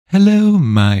Hello,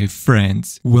 my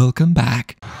friends. Welcome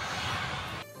back.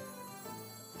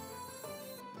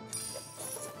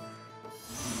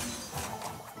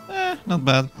 Not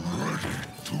bad.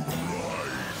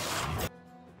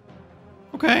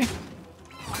 Okay.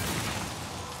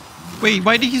 Wait,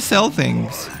 why did he sell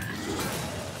things?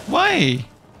 Why?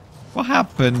 What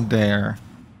happened there?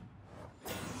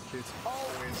 It's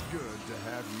always good to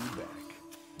have you back.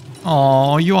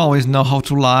 Oh, you always know how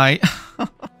to lie.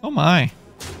 Oh my.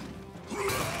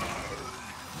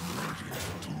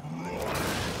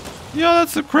 Yeah,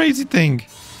 that's a crazy thing.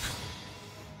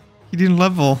 He didn't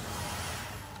level.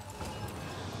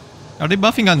 Are they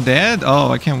buffing undead? Oh,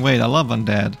 I can't wait. I love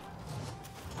undead.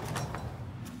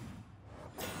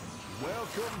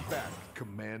 Welcome back,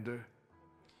 Commander.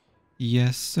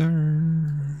 Yes, sir.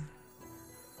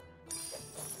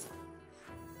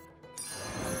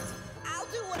 I'll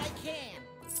do what I can.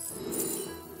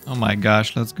 Oh my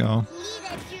gosh, let's go. Need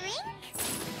a drink?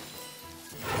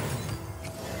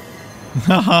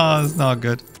 Haha, it's not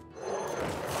good.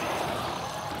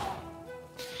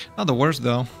 Not the worst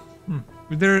though.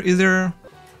 Is there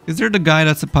the guy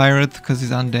that's a pirate because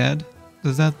he's undead?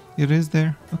 Does that it is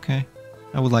there? Okay.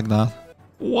 I would like that.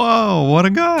 Whoa, what a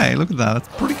guy. Look at that. That's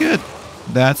pretty good.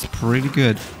 That's pretty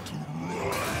good.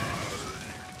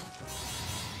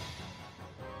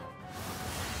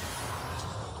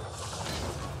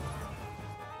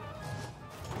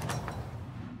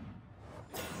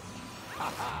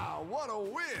 Haha, what a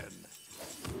win!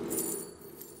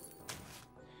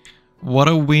 What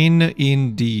a win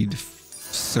indeed,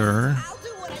 sir. I'll do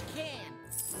what I can.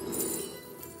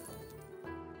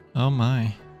 Oh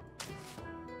my.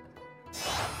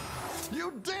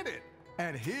 You did it!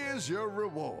 And here's your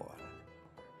reward.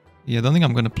 Yeah, I don't think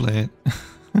I'm gonna play it.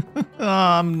 Oh,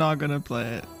 I'm not gonna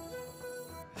play it.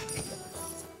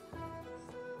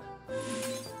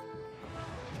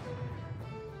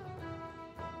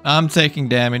 I'm taking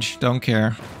damage, don't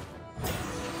care.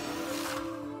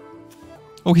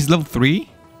 Oh, he's level 3?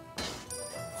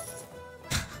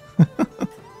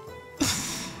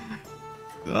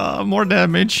 More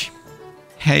damage.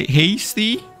 Hey,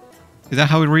 hasty? Is that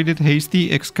how we read it?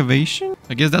 Hasty excavation?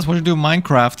 I guess that's what you do in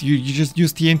Minecraft. You just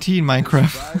use TNT in Minecraft.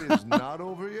 Fight is not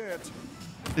over yet.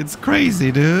 It's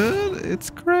crazy, dude. It's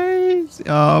crazy.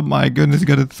 Oh my goodness, you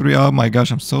got a 3. Oh my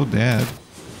gosh, I'm so dead.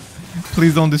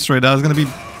 Please don't destroy that. It's gonna be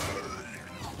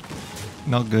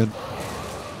not good.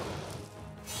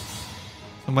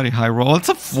 Somebody high roll. It's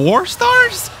a 4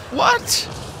 stars? What?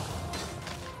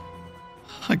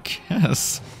 I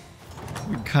guess.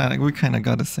 We kinda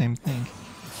got the same thing.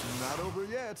 Not over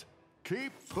yet.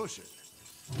 Keep pushing.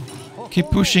 Keep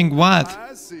pushing what?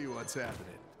 I see what's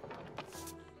happening.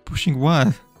 Pushing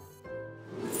what?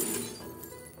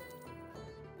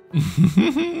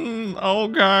 Oh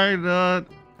god,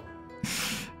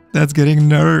 that's getting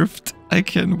nerfed. I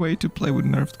can't wait to play with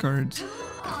nerfed cards.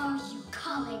 Are you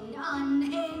coming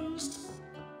unhinged?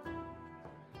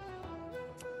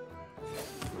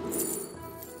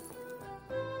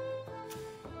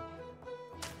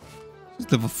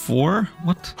 It's level 4?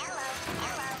 What?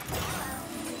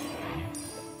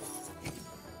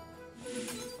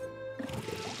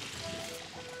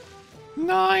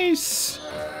 Nice!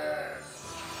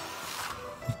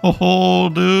 Oh,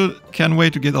 dude. Can't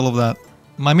wait to get all of that.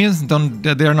 My minions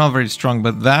they're not very strong,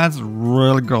 but that's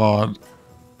really good.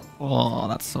 Oh,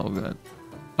 that's so good.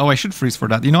 Oh, I should freeze for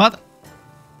that. You know what?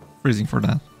 Freezing for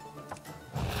that.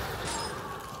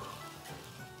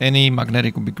 Any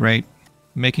magnetic would be great.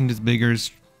 Making this bigger is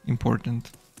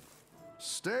important.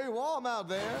 Stay warm out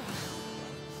there.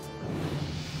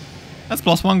 That's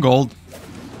 +1 gold.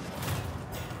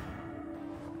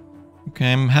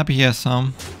 Okay, I'm happy he has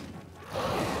some.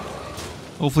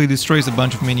 Hopefully he destroys a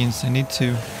bunch of minions. I need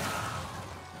to.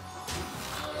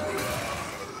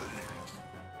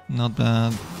 Not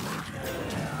bad.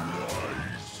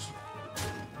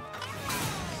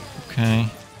 Okay.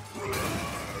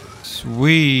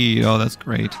 Sweet. Oh, that's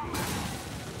great.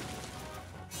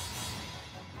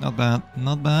 Not bad.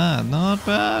 Not bad. Not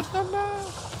bad. Not bad.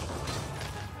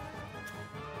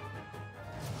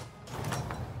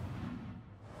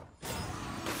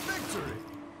 Victory!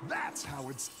 That's how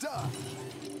it's done.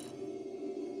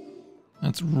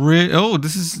 That's really. Oh,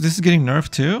 this is getting nerfed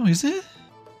too. Is it?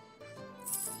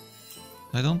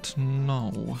 I don't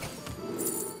know.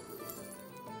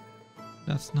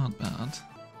 That's not bad.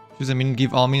 Choose, I mean,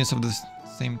 give all minions of the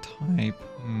same type.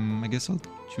 I guess I'll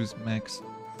choose Mechs.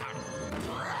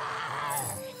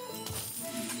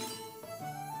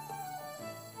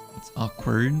 That's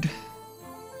awkward.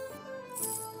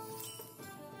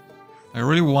 I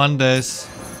really want this.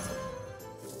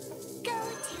 Go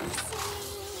to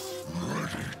sleep.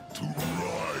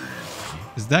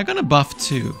 Is that gonna buff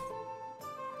too?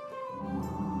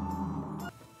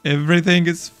 Everything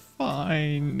is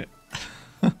fine.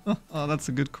 Oh, that's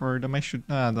a good card. I should.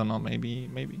 I don't know. Maybe.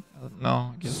 I don't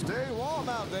know. I guess. Stay warm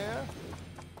out there.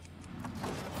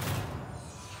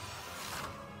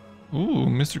 Ooh,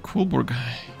 Mr. Coolboard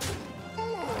guy.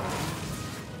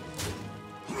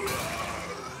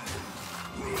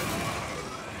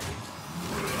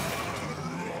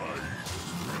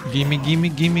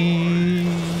 Gimme.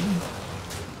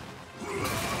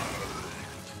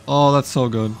 Oh, that's so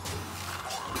good.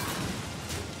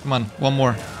 Come on, one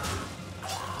more.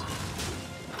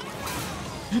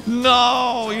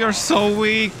 No, you're so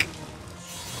weak.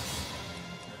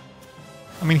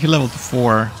 I mean, he leveled to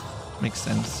 4. Makes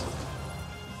sense.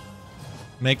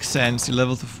 Makes sense, he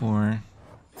leveled to 4.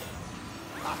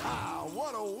 Ah,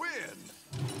 what a win!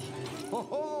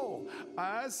 Oh,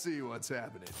 I see what's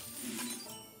happening.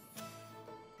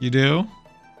 You do?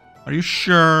 Are you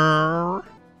sure?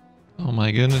 Oh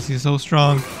my goodness, he's so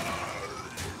strong.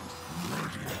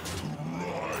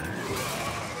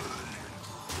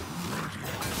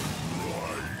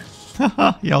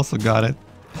 He also got it.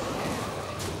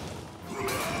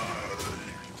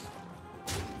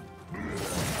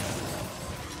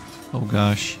 Oh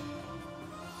gosh.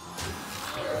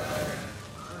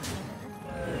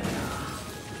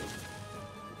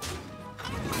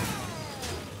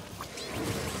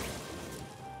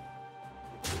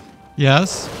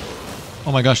 Yes.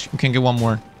 Oh my gosh, we can get one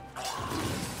more.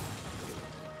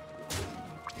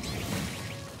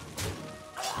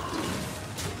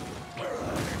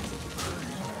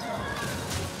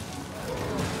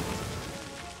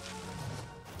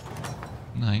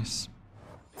 Nice.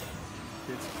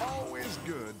 It's always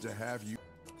good to have you.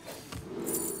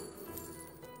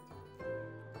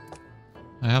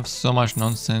 I have so much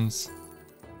nonsense.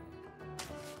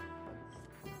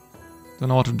 Don't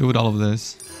know what to do with all of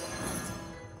this.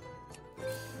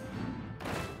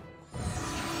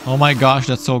 Oh my gosh,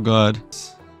 that's so good.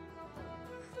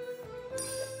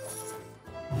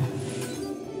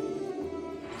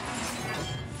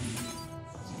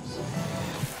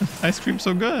 Ice cream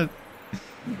so good.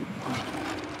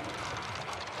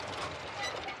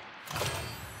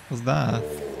 What's that?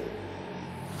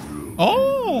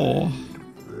 Oh!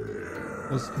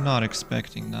 Was not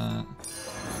expecting that.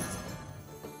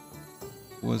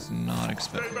 Was not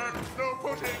expecting.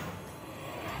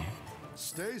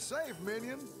 Stay safe,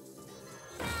 minion.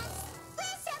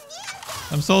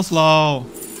 I'm so slow.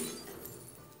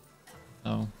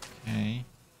 Okay.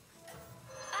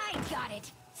 I got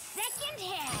it. Second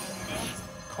hand.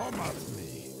 Come at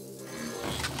me.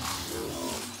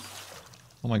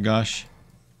 Oh my gosh.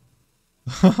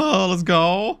 Let's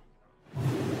go.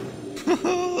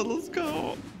 Let's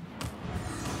go.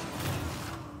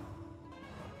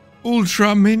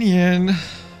 Ultra minion.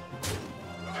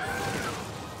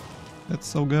 That's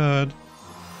so good.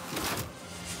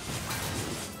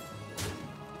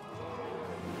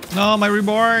 No, my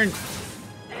reborn.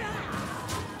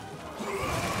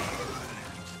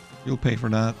 You'll pay for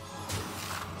that.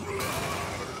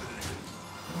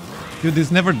 Dude,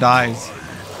 this never dies.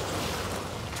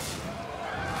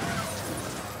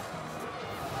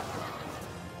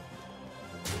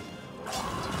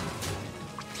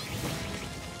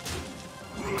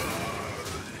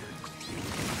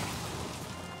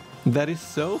 That is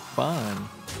so fun.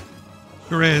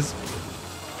 Sure is.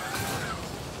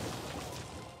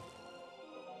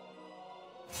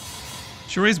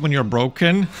 Sure is when you're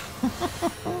broken.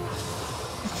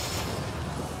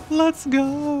 Let's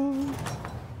go.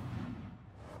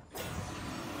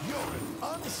 You're an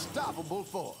unstoppable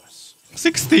force.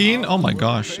 16? Oh my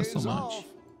gosh, that's so Pays much. off.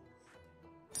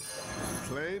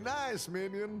 Play nice,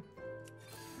 minion.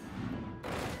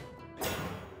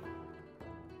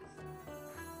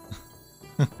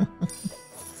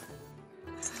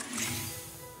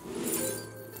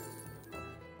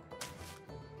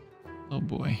 Oh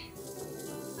boy.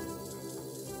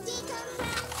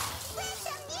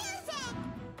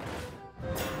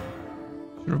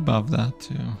 You're above that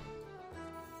too.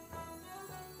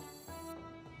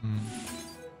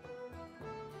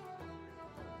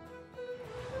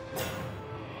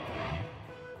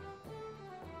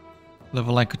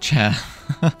 Level like a chat.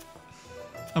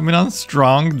 I mean, I'm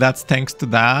strong. That's thanks to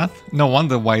that. No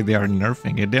wonder why they are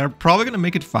nerfing it. They are probably gonna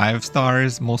make it 5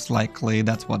 stars, most likely.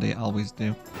 That's what they always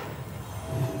do.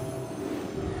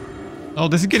 Oh,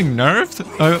 this is getting nerfed?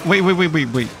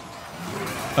 Wait.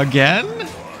 Again?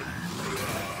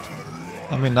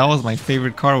 I mean, that was my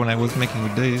favorite card when I was making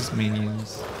with these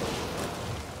minions.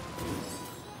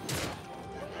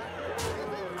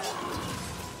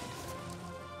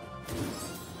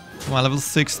 Come on, level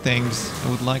 6 things.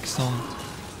 I would like some.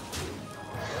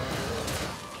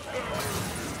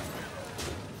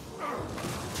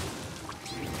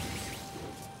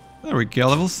 There we go,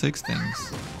 level 6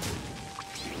 things.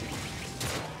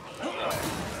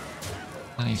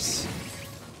 Nice.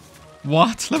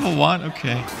 What? Level 1?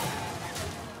 Okay.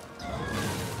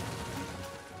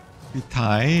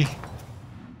 Vitai.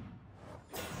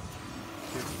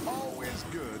 It's always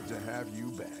good to have you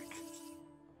back.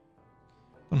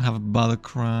 Don't have a battle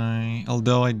cry,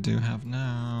 although I do have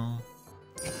now.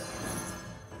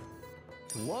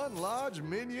 One large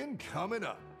minion coming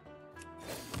up.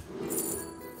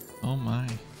 Oh my.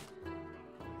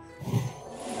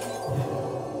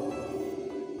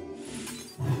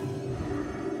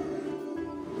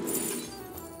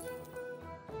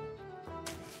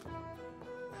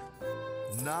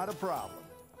 Not a problem.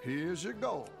 Here's your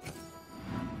goal.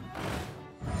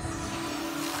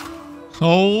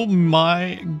 Oh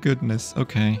my goodness.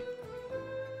 Okay.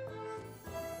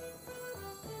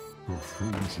 The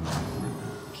frozen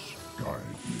winds guide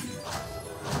me.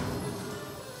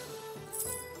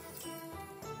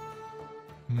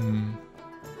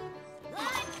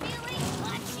 I'm feeling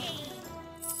punchy.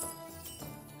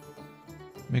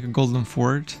 Make a golden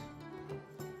fort.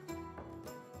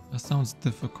 That sounds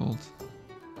difficult.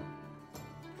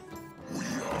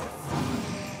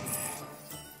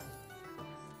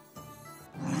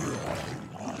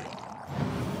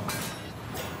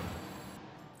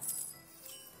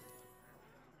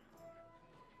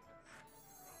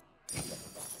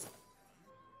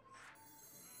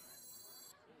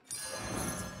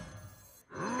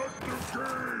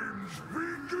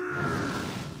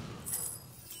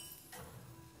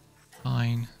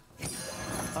 Fine.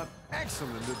 An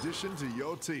excellent addition to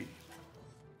your team.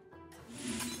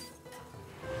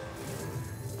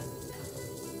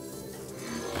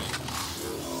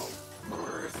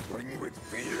 Wrestling with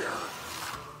fear.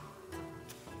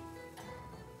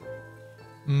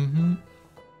 Mm-hmm.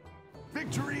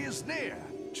 Victory is near.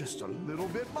 Just a little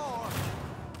bit more.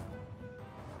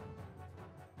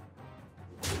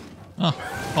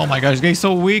 Oh my gosh, guy's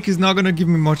so weak, he's not gonna give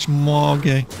me much more,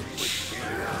 okay.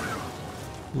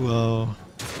 Whoa.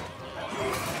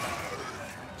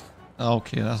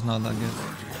 Okay, that's not that good.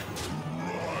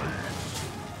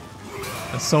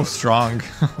 That's so strong.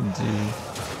 Oh, gee.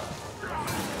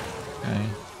 Okay.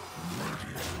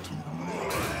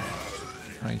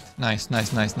 Right. Nice.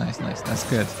 That's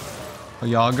good. Oh,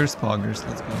 Yoggers, Poggers.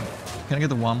 Let's go. Can I get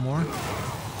the one more?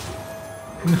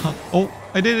 No. Oh,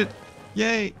 I did it.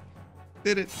 Yay.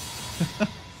 Did it.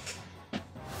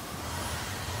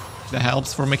 That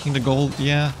helps for making the gold.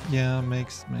 Yeah,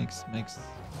 makes.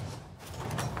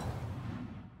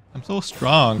 I'm so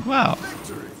strong. Wow.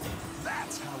 Victory.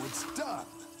 That's how it's done.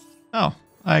 Oh,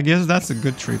 I guess that's a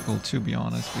good triple, to be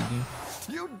honest with you.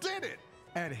 You did it.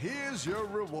 And here's your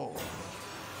reward.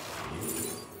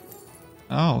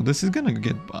 Oh, this is gonna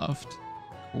get buffed.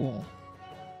 Cool.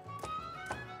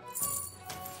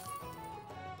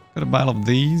 Got a battle of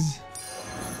these.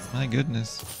 My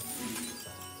goodness.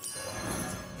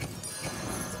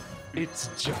 It's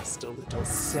just a little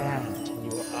sand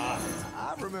in your eye.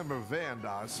 I remember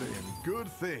Vandar saying good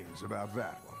things about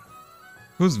that one.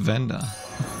 Who's Venda?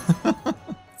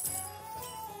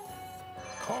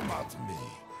 Come at me.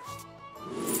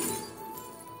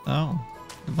 Oh,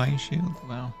 Divine Shield.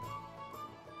 Wow.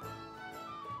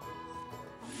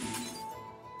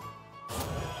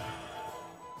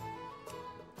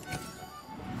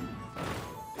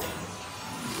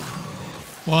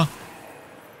 What?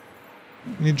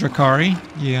 Need Drakari?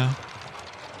 Yeah.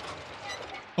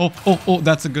 Oh,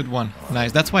 that's a good one.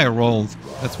 Nice. That's why I rolled.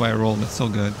 It's so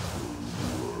good.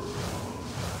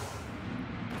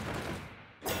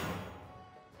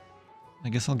 I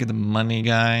guess I'll get the money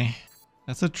guy.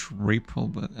 That's a triple,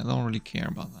 but I don't really care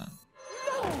about that.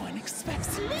 No one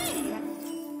expects me.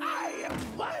 I am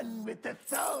one with the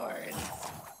thorns.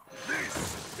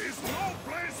 This is no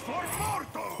place for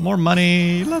mortals. More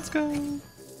money. Let's go.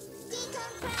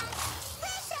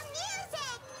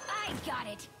 I got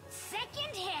it.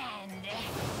 Second hand.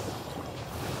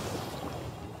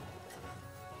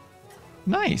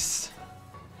 Nice.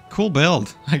 Cool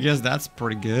build. I guess that's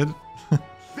pretty good.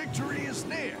 Victory is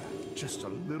near. Just a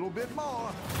little bit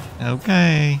more.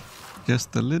 Okay.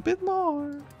 Just a little bit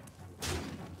more.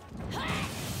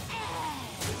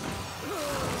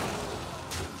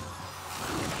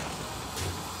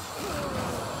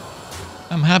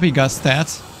 I'm happy he got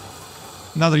stats.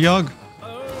 Another Yogg.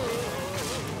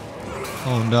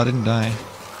 Oh no, I didn't die.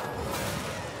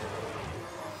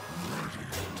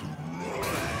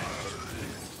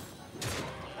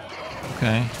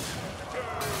 Okay.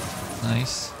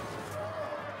 Nice.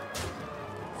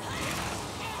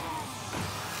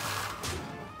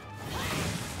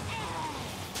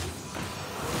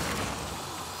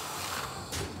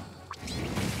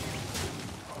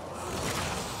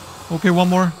 Okay, one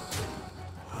more.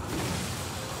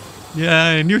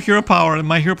 Yeah, new hero power.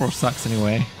 My hero power sucks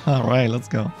anyway. Alright, let's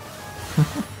go.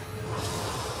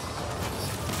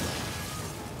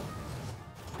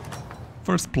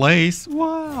 First place.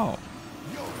 Wow.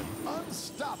 You're an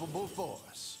unstoppable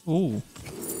force. Ooh.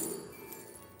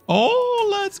 Oh,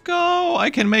 let's go. I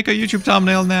can make a YouTube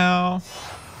thumbnail now.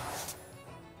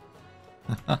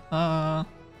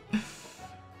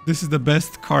 This is the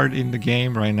best card in the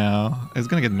game right now. It's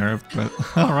gonna get nerfed, but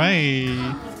alright.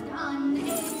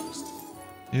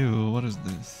 Ew, what is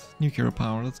this? New hero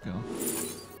power, let's go.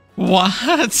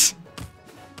 What?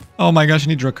 Oh my gosh, I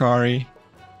need Drakari.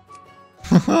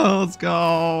 Let's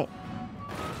go.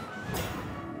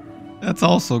 That's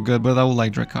also good, but I would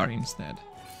like Drakari instead.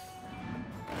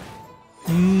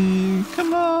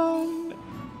 Come on.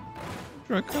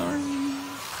 Drakari.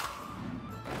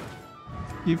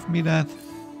 Give me that.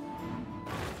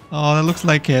 Oh, that looks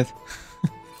like it.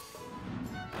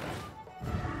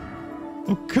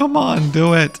 Oh, come on,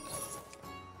 do it.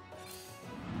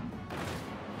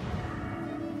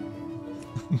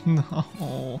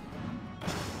 No.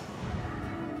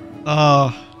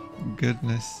 Oh,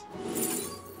 goodness.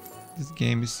 This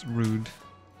game is rude.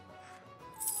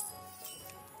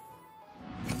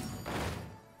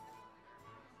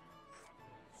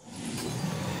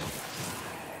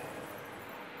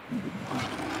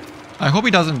 I hope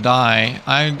he doesn't die.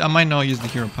 I might not use the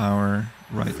hero power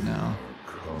right now.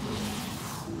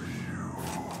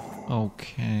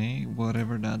 Okay,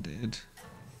 whatever that did.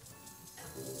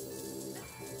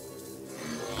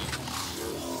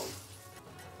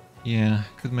 Yeah,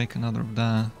 could make another of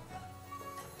that.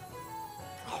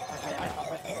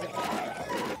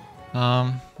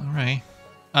 Alright.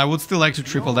 I would still like to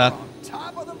triple that.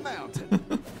 Top of the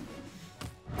mountain.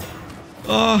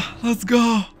 Oh, let's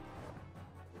go.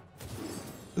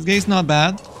 This game's not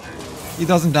bad. He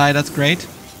doesn't die, that's great.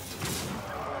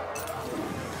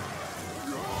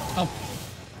 Oh,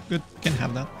 good, can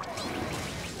have that.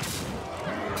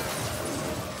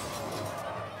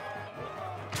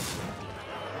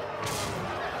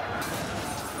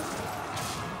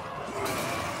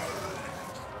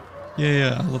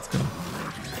 Yeah, let's go.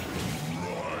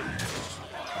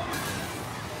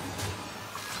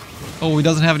 Oh, he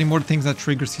doesn't have any more things that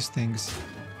triggers his things.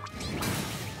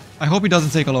 I hope he doesn't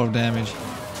take a lot of damage.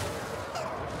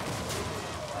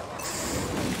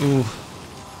 Ooh.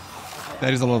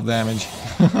 That is a lot of damage.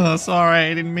 Sorry,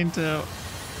 I didn't mean to.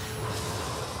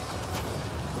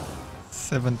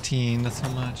 17, that's how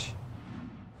much.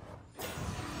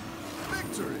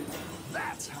 Victory.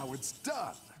 That's how it's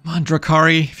done. Come on,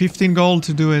 Drakari. 15 gold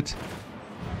to do it.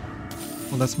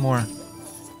 Well, that's more.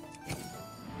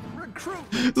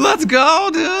 Recruit. Let's go,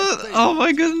 dude! Oh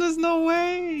my goodness, no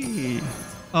way!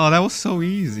 Oh, that was so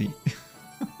easy.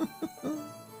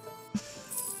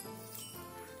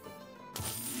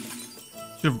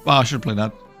 Should play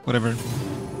that. Whatever.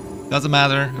 Doesn't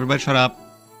matter. Everybody shut up.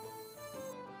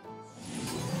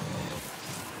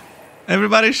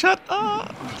 Everybody shut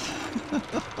up!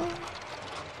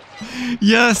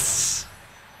 Yes!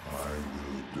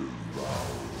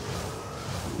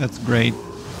 That's great.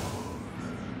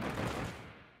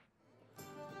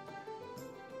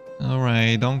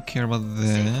 Alright, don't care about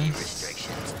Safety this.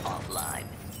 restrictions offline.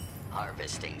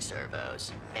 Harvesting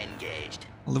servos engaged.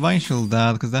 Well, Divine Shield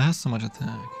that, because that has so much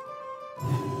attack.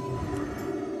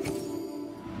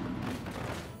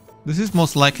 This is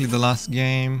most likely the last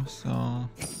game, so...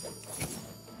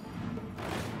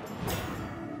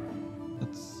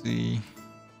 Let's see...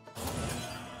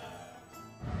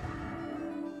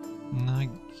 I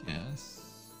guess...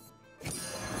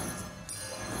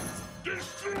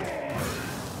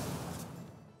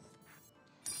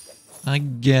 I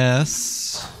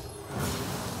guess...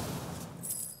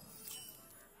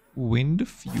 Wind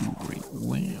Fury.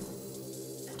 Wow.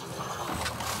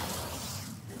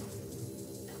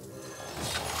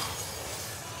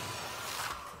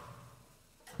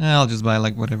 I'll just buy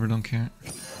like whatever, don't care.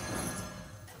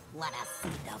 Let us see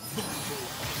the victory.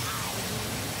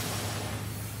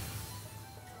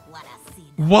 Let us see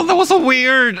the Well, that was so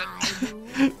weird!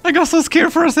 I got so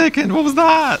scared for a second. What was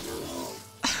that?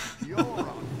 You're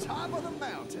on top of the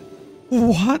mountain.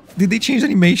 What? Did they change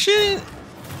animation?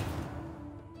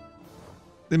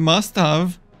 They must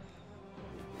have.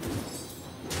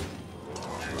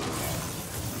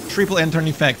 Triple end turn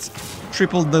effects.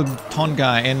 Triple the Taunt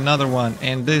guy and another one.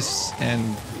 And this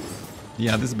and...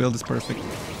 Yeah, this build is perfect.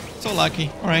 So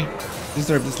lucky. Alright.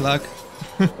 Deserve this luck.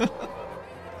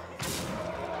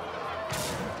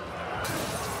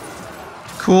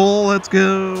 Cool, let's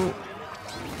go.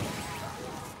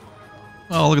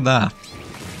 Oh, look at that.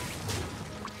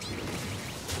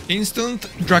 Instant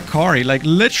Drakari, like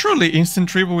literally instant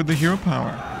triple with the hero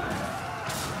power.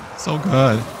 So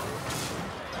good.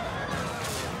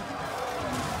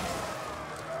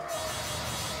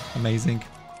 Amazing.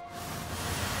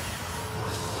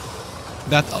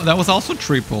 That was also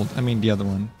tripled. I mean the other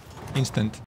one. Instant.